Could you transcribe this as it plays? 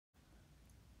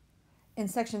In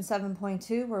section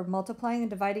 7.2, we're multiplying and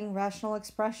dividing rational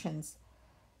expressions.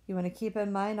 You want to keep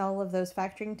in mind all of those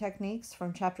factoring techniques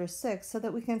from chapter 6 so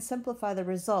that we can simplify the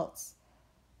results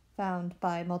found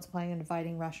by multiplying and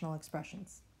dividing rational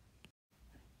expressions.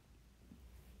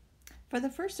 For the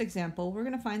first example, we're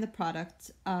going to find the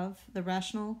product of the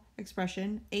rational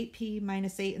expression 8p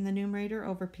minus 8 in the numerator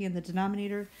over p in the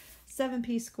denominator,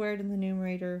 7p squared in the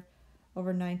numerator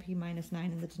over 9p minus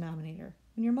 9 in the denominator.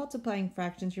 When you're multiplying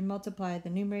fractions, you multiply the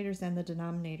numerators and the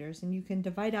denominators, and you can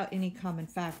divide out any common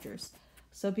factors.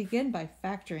 So begin by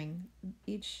factoring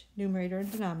each numerator and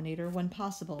denominator when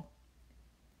possible.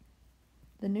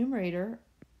 The numerator,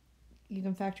 you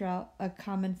can factor out a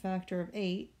common factor of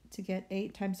 8 to get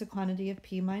 8 times the quantity of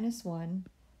p minus 1,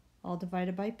 all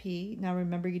divided by p. Now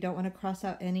remember, you don't want to cross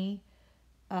out any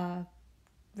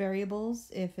variables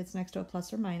if it's next to a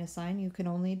plus or minus sign. You can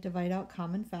only divide out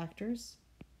common factors.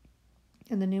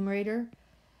 In the numerator,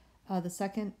 the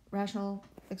second rational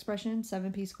expression,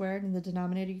 7p squared, in the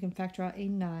denominator you can factor out a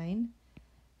 9,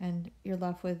 and you're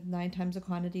left with 9 times the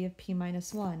quantity of p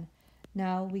minus 1.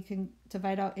 Now we can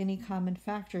divide out any common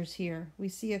factors here. We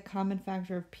see a common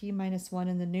factor of p minus 1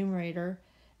 in the numerator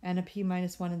and a p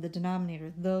minus 1 in the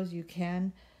denominator. Those you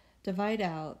can divide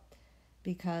out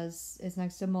because it's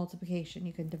next to multiplication.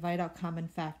 You can divide out common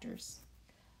factors.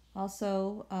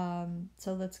 Also,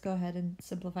 so let's go ahead and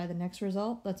simplify the next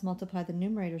result. Let's multiply the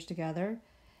numerators together.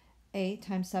 8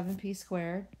 times 7p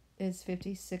squared is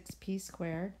 56p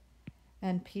squared,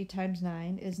 and p times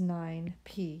 9 is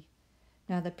 9p.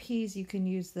 Now the p's, you can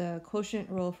use the quotient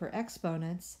rule for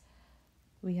exponents.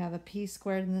 We have a p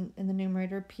squared in the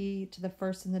numerator, p to the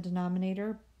first in the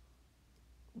denominator.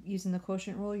 Using the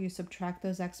quotient rule, you subtract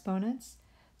those exponents.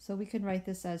 So we can write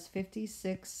this as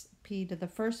 56p to the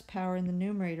first power in the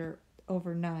numerator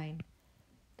over 9.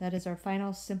 That is our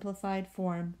final simplified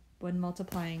form when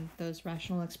multiplying those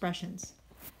rational expressions.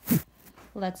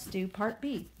 Let's do part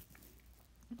B.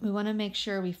 We want to make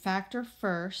sure we factor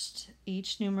first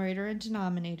each numerator and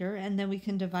denominator, and then we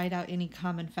can divide out any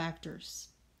common factors.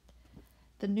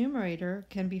 The numerator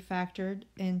can be factored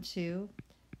into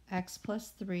x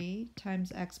plus 3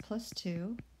 times x plus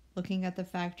 2, looking at the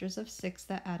factors of 6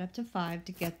 that add up to 5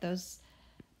 to get those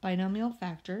binomial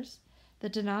factors. The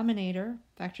denominator,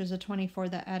 factors of 24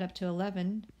 that add up to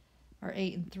 11, are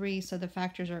 8 and 3, so the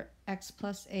factors are x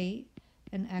plus 8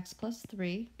 and x plus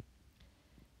 3.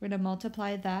 We're going to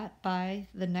multiply that by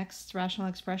the next rational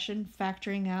expression,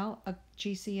 factoring out a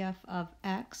GCF of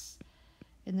x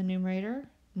in the numerator,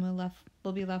 and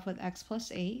we'll be left with x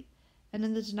plus 8. And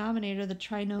in the denominator, the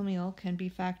trinomial can be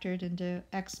factored into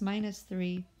x minus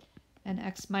 3 and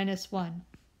x minus 1.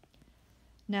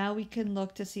 Now we can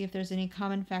look to see if there's any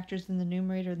common factors in the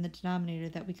numerator and the denominator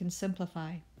that we can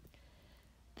simplify.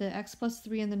 The x plus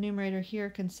 3 in the numerator here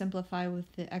can simplify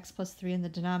with the x plus 3 in the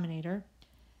denominator,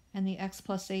 and the x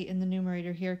plus 8 in the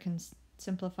numerator here can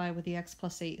simplify with the x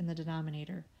plus 8 in the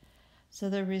denominator. So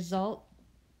the result,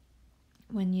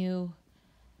 when you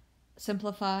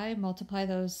simplify, multiply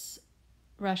those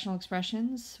rational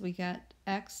expressions, we get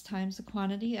x times the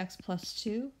quantity, x plus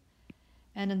 2,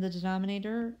 and in the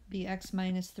denominator, the x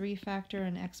minus 3 factor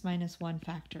and x minus 1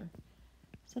 factor.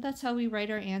 So that's how we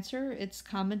write our answer. It's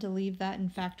common to leave that in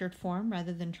factored form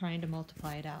rather than trying to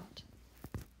multiply it out.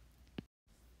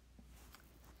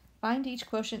 Find each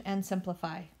quotient and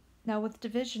simplify. Now with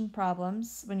division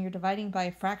problems, when you're dividing by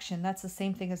a fraction, that's the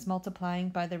same thing as multiplying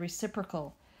by the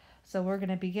reciprocal. So we're going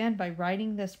to begin by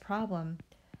writing this problem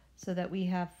so that we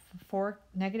have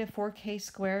negative 4k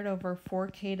squared over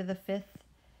 4k to the 5th,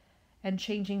 and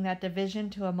changing that division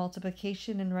to a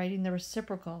multiplication and writing the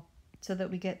reciprocal so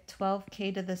that we get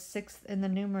 12k to the 6th in the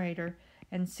numerator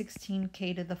and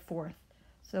 16k to the 4th.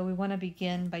 So we want to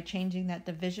begin by changing that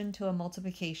division to a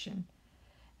multiplication.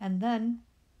 And then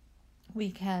we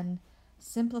can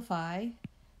simplify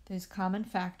those common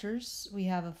factors. We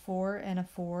have a 4 and a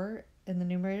 4 in the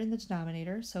numerator and the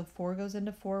denominator. So 4 goes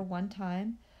into 4 one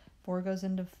time. 4 goes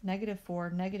into negative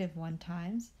 4 negative 1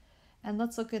 times. And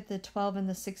let's look at the 12 and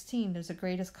the 16. There's a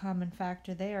greatest common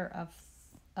factor there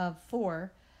of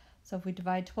 4. So if we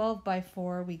divide 12 by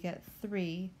 4, we get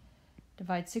 3.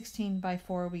 Divide 16 by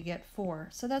 4, we get 4.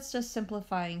 So that's just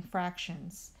simplifying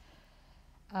fractions.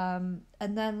 And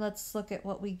then let's look at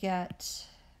what we get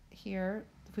here.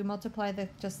 If we multiply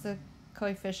just the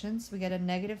coefficients, we get a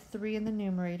negative 3 in the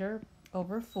numerator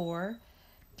over 4.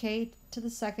 K to the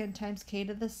 2nd times k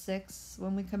to the 6th.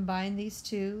 When we combine these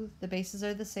two, the bases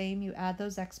are the same. You add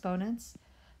those exponents.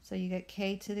 So you get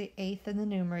k to the 8th in the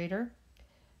numerator.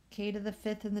 K to the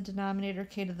 5th in the denominator,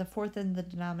 k to the 4th in the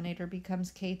denominator becomes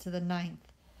k to the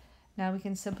 9th. Now we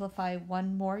can simplify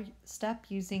one more step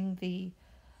using the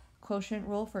quotient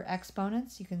rule for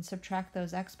exponents. You can subtract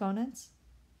those exponents.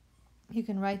 You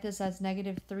can write this as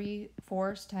negative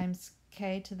 3/4 times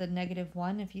k to the negative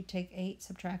 1. If you take 8,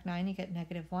 subtract 9, you get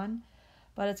negative 1.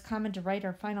 But it's common to write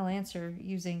our final answer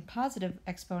using positive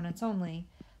exponents only.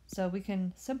 So we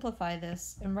can simplify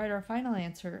this and write our final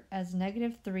answer as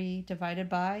negative 3 divided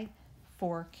by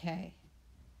 4k.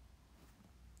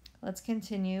 Let's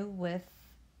continue with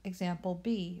example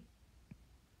B.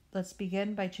 Let's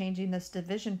begin by changing this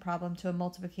division problem to a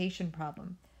multiplication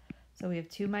problem. So we have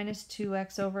 2 minus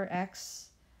 2x over x,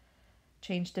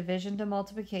 change division to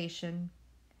multiplication,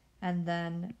 and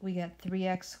then we get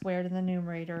 3x squared in the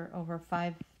numerator over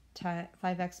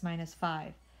 5x minus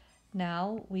 5.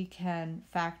 Now we can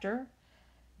factor.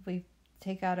 If we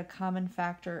take out a common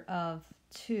factor of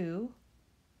 2,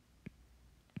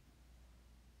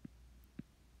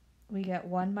 we get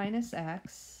 1 minus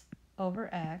x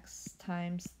over x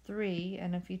times 3,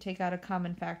 and if you take out a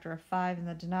common factor of 5 in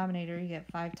the denominator, you get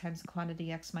 5 times the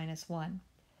quantity x minus 1.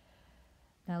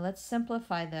 Now let's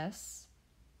simplify this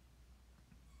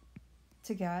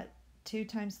to get 2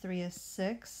 times 3 is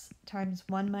 6 times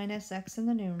 1 minus x in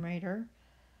the numerator,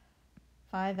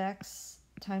 5x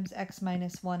times x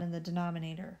minus 1 in the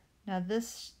denominator. Now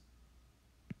this,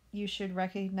 you should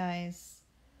recognize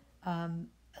a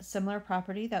similar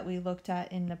property that we looked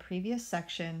at in the previous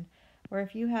section, where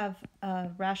if you have a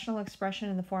rational expression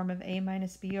in the form of a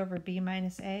minus b over b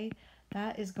minus a,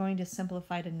 that is going to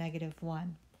simplify to negative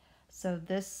 1. So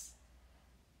this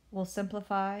will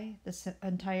simplify. This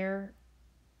entire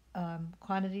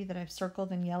quantity that I've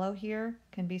circled in yellow here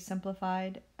can be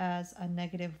simplified as a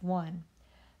negative 1.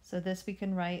 So this we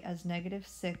can write as negative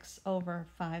 6 over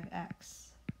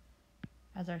 5x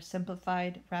as our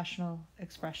simplified rational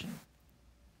expression.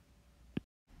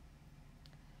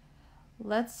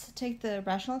 Let's take the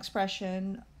rational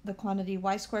expression, the quantity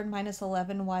y squared minus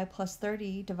 11y plus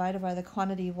 30 divided by the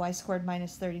quantity y squared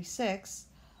minus 36,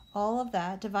 all of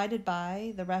that divided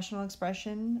by the rational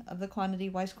expression of the quantity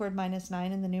y squared minus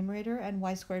 9 in the numerator and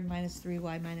y squared minus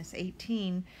 3y minus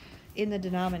 18 in the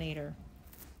denominator.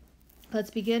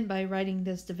 Let's begin by writing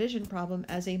this division problem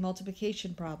as a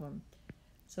multiplication problem.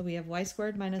 So we have y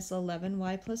squared minus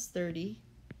 11y plus 30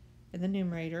 in the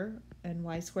numerator and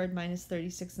y squared minus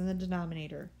 36 in the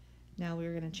denominator. Now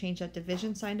we're going to change that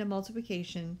division sign to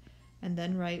multiplication and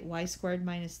then write y squared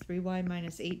minus 3y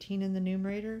minus 18 in the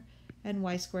numerator and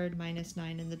y squared minus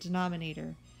 9 in the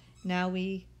denominator. Now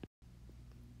we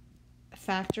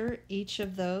factor each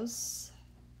of those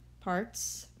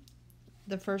parts.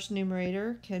 The first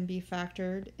numerator can be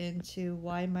factored into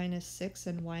y minus 6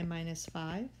 and y minus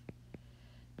 5.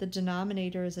 The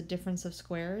denominator is a difference of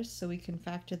squares, so we can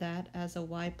factor that as a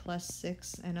y plus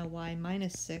 6 and a y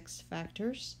minus 6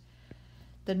 factors.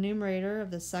 The numerator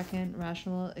of the second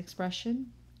rational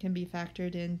expression can be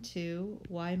factored into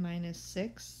y minus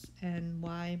 6 and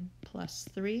y plus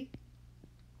 3.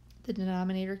 The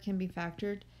denominator can be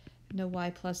factored into y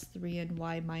plus 3 and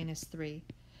y minus 3.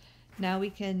 Now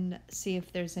we can see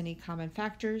if there's any common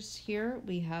factors here.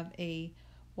 We have a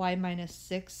y minus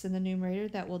 6 in the numerator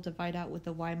that will divide out with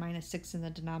the y minus 6 in the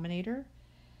denominator.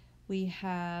 We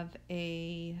have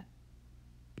a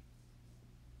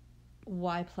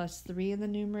y plus 3 in the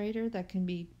numerator that can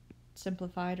be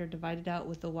simplified or divided out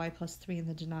with the y plus 3 in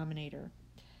the denominator.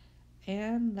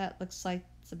 And that looks like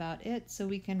that's about it. So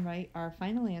we can write our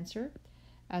final answer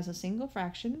as a single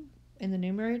fraction. In the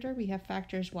numerator, we have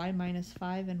factors y minus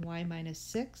 5 and y minus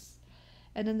 6.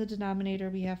 And in the denominator,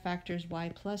 we have factors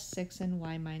y plus 6 and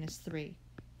y minus 3.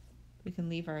 We can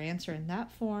leave our answer in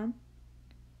that form.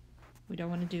 We don't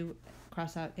want to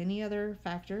cross out any other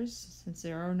factors since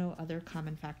there are no other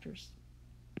common factors.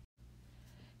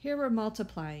 Here we're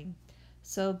multiplying.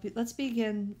 So let's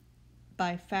begin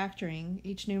by factoring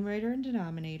each numerator and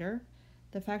denominator.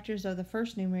 The factors of the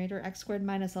first numerator, x squared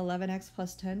minus 11x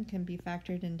plus 10, can be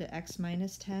factored into x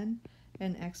minus 10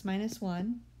 and x minus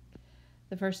 1.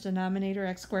 The first denominator,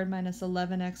 x squared minus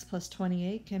 11x plus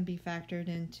 28, can be factored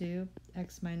into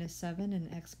x minus 7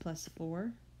 and x plus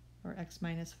 4, or x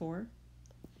minus 4.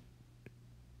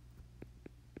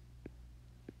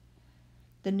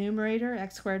 The numerator,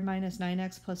 x squared minus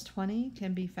 9x plus 20,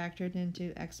 can be factored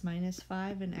into x minus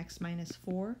 5 and x minus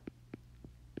 4.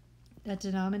 That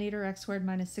denominator, x squared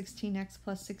minus 16x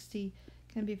plus 60,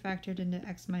 can be factored into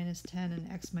x minus 10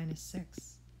 and x minus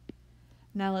 6.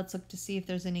 Now let's look to see if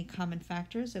there's any common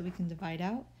factors that we can divide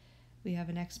out. We have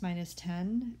an x minus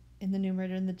 10 in the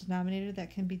numerator and the denominator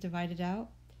that can be divided out.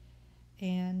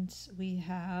 And we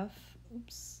have,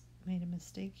 oops, made a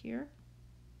mistake here.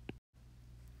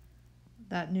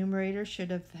 That numerator should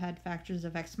have had factors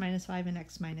of x minus 5 and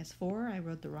x minus 4. I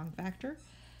wrote the wrong factor.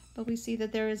 But we see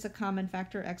that there is a common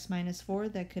factor, x minus 4,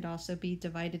 that could also be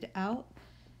divided out.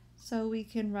 So we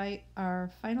can write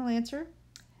our final answer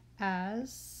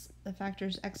as the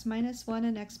factors x minus 1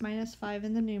 and x minus 5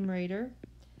 in the numerator,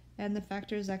 and the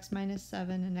factors x minus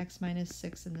 7 and x minus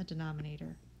 6 in the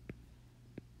denominator.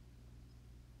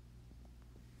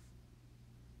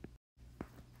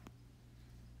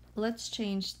 Let's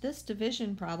change this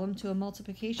division problem to a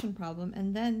multiplication problem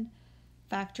and then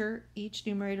factor each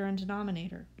numerator and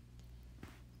denominator.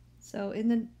 So in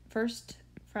the first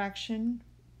fraction,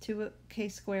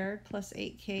 2k squared plus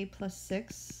 8k plus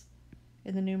 6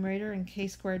 in the numerator and k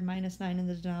squared minus 9 in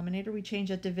the denominator, we change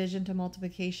that division to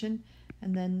multiplication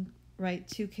and then write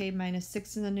 2k minus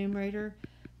 6 in the numerator,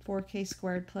 4k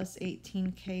squared plus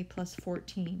 18k plus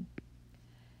 14.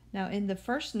 Now in the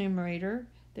first numerator,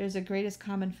 there's a greatest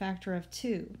common factor of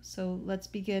 2. So let's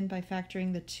begin by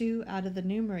factoring the 2 out of the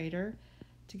numerator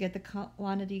to get the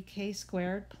quantity k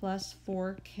squared plus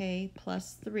 4k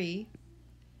plus 3.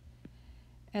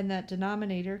 And that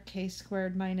denominator, k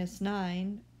squared minus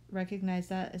 9, recognize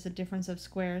that as a difference of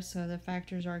squares, so the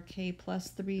factors are k plus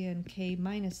 3 and k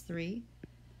minus 3.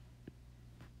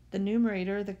 The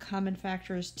numerator, the common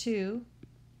factor is 2,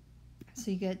 so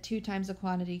you get 2 times the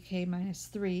quantity k minus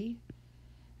 3.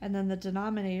 And then the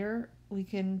denominator, we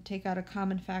can take out a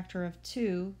common factor of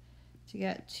 2 to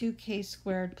get 2k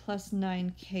squared plus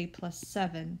 9k plus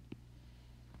 7.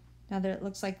 Now there, it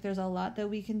looks like there's a lot that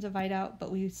we can divide out,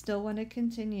 but we still want to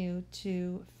continue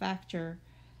to factor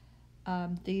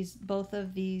both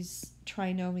of these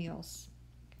trinomials.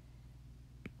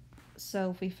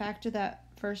 So if we factor that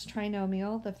first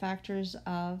trinomial, the factors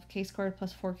of k squared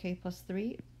plus 4k plus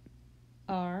 3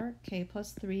 are k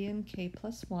plus 3 and k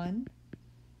plus 1.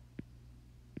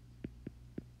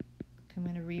 I'm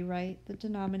going to rewrite the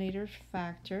denominator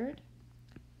factored,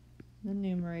 the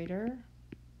numerator.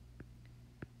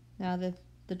 Now the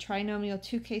trinomial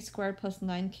 2k squared plus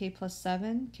 9k plus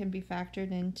 7 can be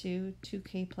factored into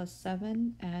 2k plus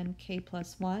 7 and k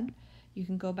plus 1. You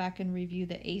can go back and review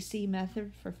the AC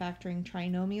method for factoring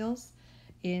trinomials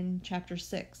in chapter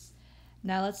 6.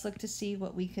 Now let's look to see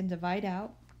what we can divide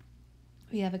out.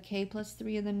 We have a k plus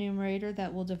 3 in the numerator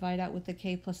that will divide out with the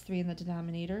k plus 3 in the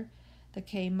denominator. The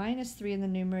k minus 3 in the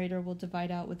numerator will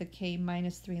divide out with the k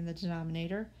minus 3 in the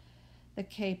denominator. The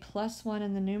k plus 1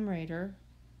 in the numerator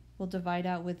will divide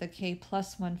out with the k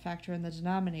plus 1 factor in the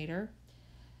denominator.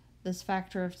 This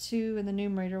factor of 2 in the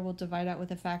numerator will divide out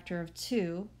with a factor of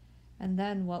 2. And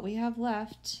then what we have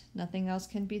left, nothing else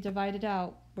can be divided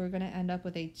out. We're going to end up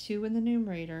with a 2 in the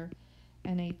numerator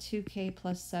and a 2k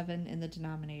plus 7 in the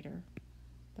denominator.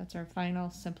 That's our final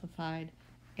simplified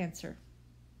answer.